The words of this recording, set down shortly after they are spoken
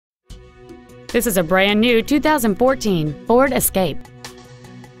This is a brand new 2014 Ford Escape.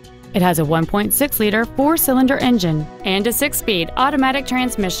 It has a 1.6-liter four-cylinder engine and a 6-speed automatic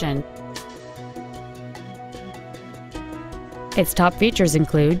transmission. Its top features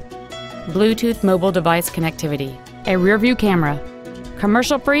include Bluetooth mobile device connectivity, a rear-view camera,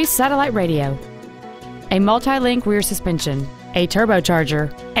 commercial-free satellite radio, a multi-link rear suspension, a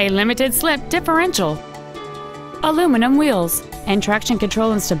turbocharger, a limited-slip differential, aluminum wheels, and traction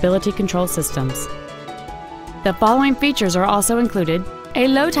control and stability control systems. The following features are also included: a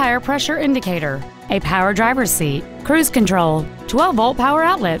low tire pressure indicator, a power driver's seat, cruise control, 12-volt power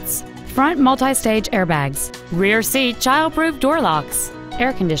outlets, front multi-stage airbags, rear seat child-proof door locks,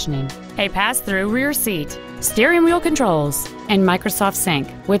 air conditioning, a pass-through rear seat, steering wheel controls, and Microsoft Sync.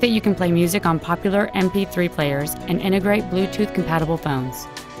 With it, you can play music on popular MP3 players and integrate Bluetooth-compatible phones.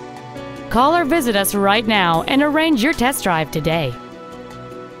 Call or visit us right now and arrange your test drive today.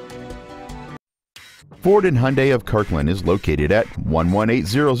 Ford and Hyundai of Kirkland is located at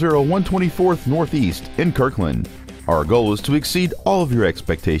 11800 124th Northeast in Kirkland. Our goal is to exceed all of your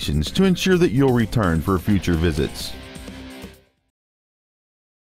expectations to ensure that you'll return for future visits.